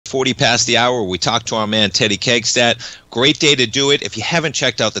40 past the hour, we talked to our man Teddy Kekstadt. Great day to do it. If you haven't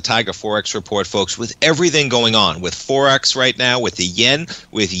checked out the Tiger Forex Report, folks, with everything going on with Forex right now, with the yen,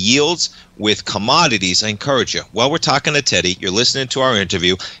 with yields, with commodities, I encourage you, while we're talking to Teddy, you're listening to our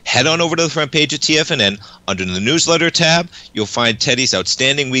interview, head on over to the front page of TFNN. Under the newsletter tab, you'll find Teddy's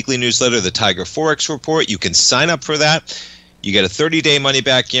outstanding weekly newsletter, the Tiger Forex Report. You can sign up for that. You get a 30-day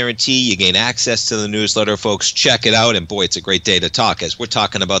money-back guarantee. You gain access to the newsletter, folks. Check it out. And, boy, it's a great day to talk as we're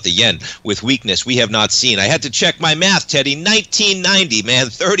talking about the yen with weakness we have not seen. I had to check my math, Teddy. 1990, man,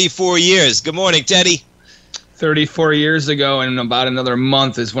 34 years. Good morning, Teddy. 34 years ago, and in about another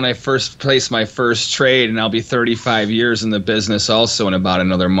month is when I first placed my first trade, and I'll be 35 years in the business also in about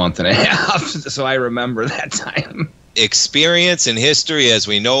another month and a half. So I remember that time. Experience and history, as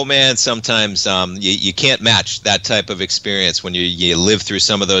we know, man, sometimes you can't match that type of experience when you live through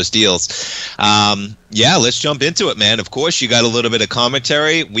some of those deals. Yeah, let's jump into it, man. Of course, you got a little bit of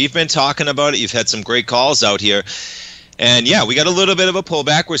commentary. We've been talking about it. You've had some great calls out here. And yeah, we got a little bit of a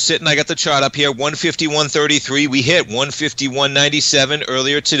pullback. We're sitting, I got the chart up here, 151.33. We hit 151.97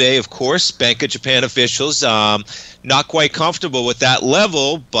 earlier today. Of course, Bank of Japan officials not quite comfortable with that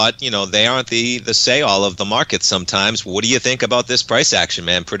level, but, you know, they aren't the say-all of the market sometimes. What do you think about this price action,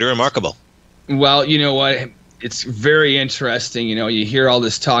 man? Pretty remarkable. Well, you know what? It's very interesting. You know, you hear all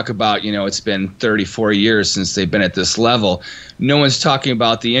this talk about, you know, it's been 34 years since they've been at this level. No one's talking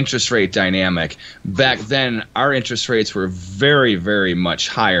about the interest rate dynamic. Back then, our interest rates were very, very much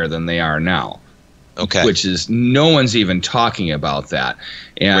higher than they are now. Okay. Which is, no one's even talking about that.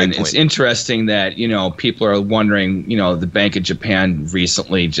 And it's interesting that, you know, people are wondering, you know, the Bank of Japan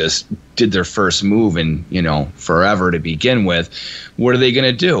recently just did their first move in, you know, forever to begin with. What are they going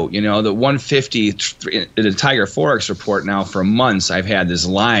to do? You know, the 150, the Tiger Forex Report now for months, I've had this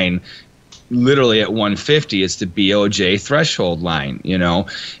line literally at 150. It's the BOJ threshold line, you know,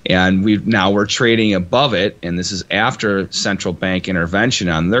 and we're trading above it, and this is after central bank intervention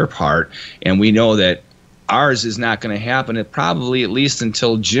on their part, and we know that ours is not going to happen at least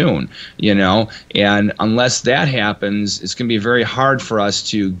until June, you know, and unless that happens, it's going to be very hard for us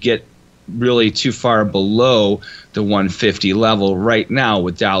to get really too far below the 150 level right now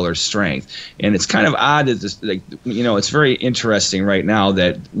with dollar strength. And it's kind of odd that this, like, you know, it's very interesting right now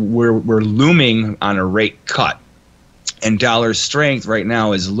that we're looming on a rate cut, and dollar strength right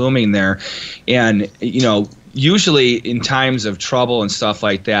now is looming there. And, you know, usually in times of trouble and stuff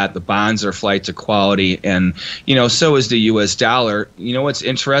like that, the bonds are flight to quality, and, you know, so is the US dollar. You know what's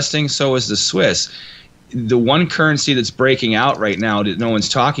interesting? So is the Swiss. The one currency that's breaking out right now that no one's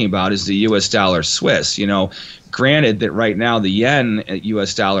talking about is the U.S. dollar Swiss. You know, granted that right now the yen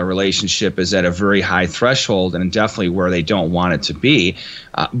U.S. dollar relationship is at a very high threshold and definitely where they don't want it to be.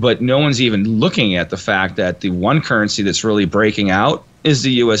 But no one's even looking at the fact that the one currency that's really breaking out is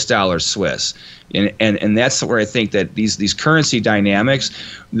the U.S. dollar Swiss. And that's where I think that these currency dynamics,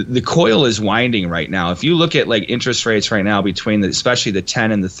 the coil is winding right now. If you look at like interest rates right now between especially the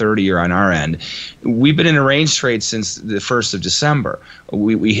 10 and the 30 year on our end, we've been in a range trade since the 1st of December.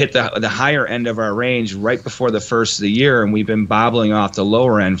 We hit the higher end of our range right before the first of the year, and we've been bobbling off the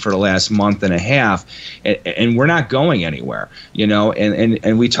lower end for the last month and a half, and we're not going anywhere, you know.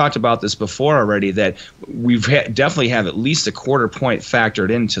 And we talked about this before already, that we've definitely have at least a quarter point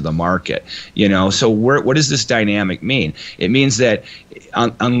factored into the market, you know. So what does this dynamic mean? It means that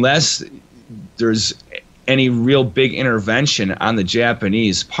unless there's any real big intervention on the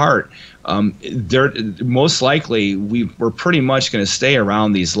Japanese part, most likely we're pretty much going to stay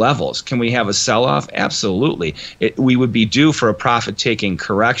around these levels. Can we have a sell-off? Absolutely. We would be due for a profit-taking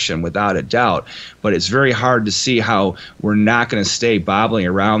correction without a doubt, but it's very hard to see how we're not going to stay bobbling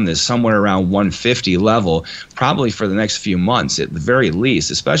around this somewhere around 150 level probably for the next few months at the very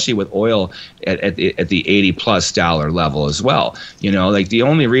least, especially with oil at the $80+ level as well. You know, like the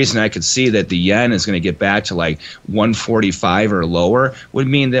only reason I could see that the yen is going to get back to like 145 or lower would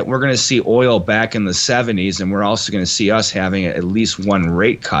mean that we're going to see oil back in the 70s, and we're also going to see us having at least one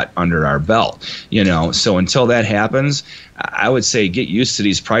rate cut under our belt, you know. So until that happens, I would say get used to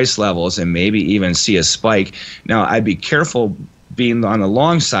these price levels and maybe even see a spike. Now, I'd be careful being on the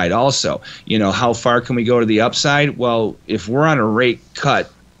long side also. You know, how far can we go to the upside? Well, if we're on a rate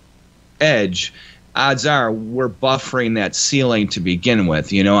cut edge, odds are we're buffering that ceiling to begin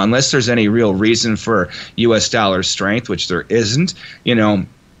with, you know, unless there's any real reason for U.S. dollar strength, which there isn't, you know.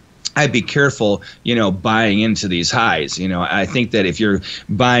 I'd be careful, you know, buying into these highs. You know, I think that if you're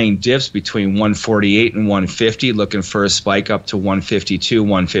buying dips between 148 and 150, looking for a spike up to 152,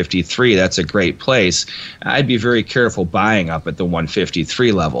 153, that's a great place. I'd be very careful buying up at the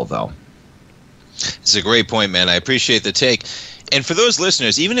 153 level, though. It's a great point, man. I appreciate the take. And for those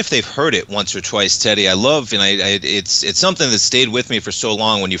listeners, even if they've heard it once or twice, Teddy, I love, and it's something that stayed with me for so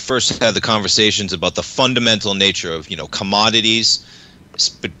long when you first had the conversations about the fundamental nature of, commodities,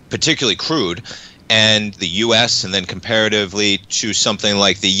 particularly crude, and the U.S., and then comparatively to something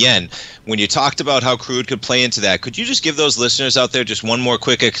like the yen. When you talked about how crude could play into that, could you just give those listeners out there just one more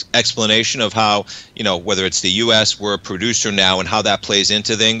quick explanation of how, whether it's the U.S., we're a producer now, and how that plays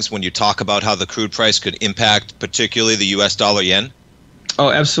into things when you talk about how the crude price could impact particularly the U.S. dollar yen?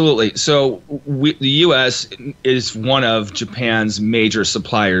 Oh, absolutely. So the U.S. is one of Japan's major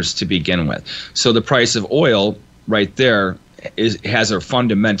suppliers to begin with. So the price of oil right there has a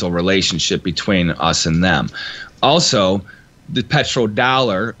fundamental relationship between us and them. Also, the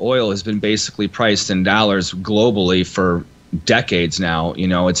petrodollar, oil has been basically priced in dollars globally for decades now.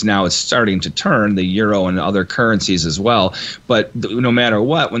 It's starting to turn, the euro and other currencies as well. But no matter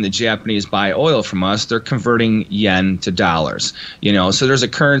what, when the Japanese buy oil from us, they're converting yen to dollars. So there's a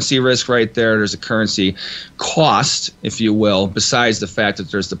currency risk right there. There's a currency cost, if you will, besides the fact that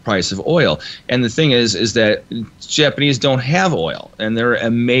there's the price of oil. And the thing is that Japanese don't have oil, and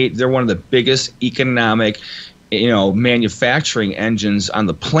they're one of the biggest economic manufacturing engines on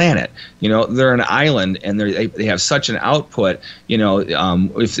the planet. They're an island, and they have such an output.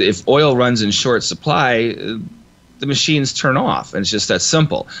 If oil runs in short supply, the machines turn off, and it's just that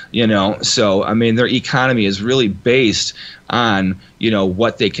simple. So their economy is really based on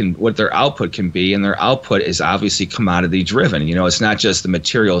what their output can be, and their output is obviously commodity driven. It's not just the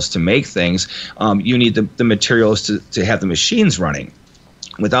materials to make things. You need the materials to have the machines running.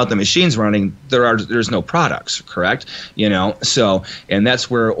 Without the machines running, there's no products, correct? So, and that's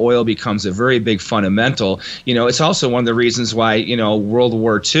where oil becomes a very big fundamental. It's also one of the reasons why, World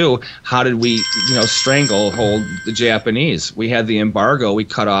War II, how did we, stranglehold the Japanese? We had the embargo, we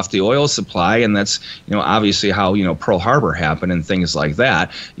cut off the oil supply, and that's, obviously how, Pearl Harbor happened and things like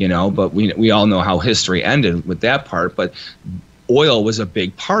that, but we all know how history ended with that part. But oil was a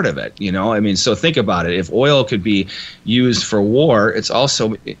big part of it, so think about it. If oil could be used for war, it's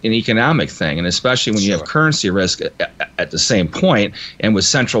also an economic thing, and especially when you have currency risk at the same point, and with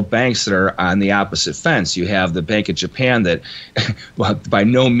central banks that are on the opposite fence. You have the Bank of Japan that, well, by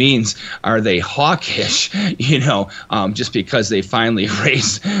no means are they hawkish, just because they finally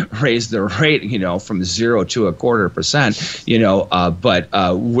raised the rate, from 0 to 0.25%, but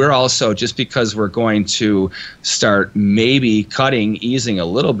we're also, just because we're going to start maybe easing a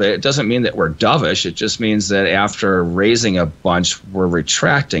little bit, it doesn't mean that we're dovish. It just means that after raising a bunch, we're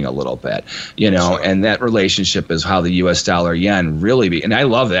retracting a little bit, Sure. And that relationship is how the U.S. dollar yen really and I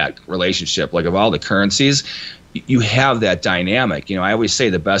love that relationship. Like, of all the currencies, you have that dynamic. I always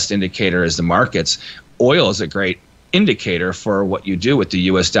say the best indicator is the markets. Oil is a great indicator for what you do with the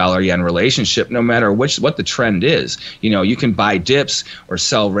U.S. dollar yen relationship, no matter what the trend is. You can buy dips or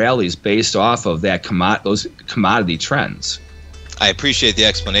sell rallies based off of those commodity trends. I appreciate the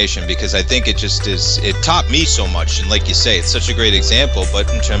explanation, because I think it taught me so much. And like you say, it's such a great example,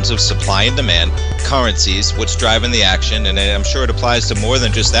 but in terms of supply and demand, currencies, what's driving the action, and I'm sure it applies to more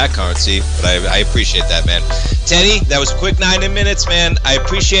than just that currency, but I appreciate that, man. Teddy, that was a quick 90 minutes, man. I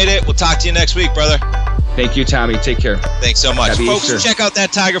appreciate it. We'll talk to you next week, brother. Thank you, Tommy. Take care. Thanks so much. Happy Folks, Easter. Check out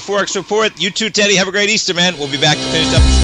that Tiger Forex Report. You too, Teddy. Have a great Easter, man. We'll be back to finish up.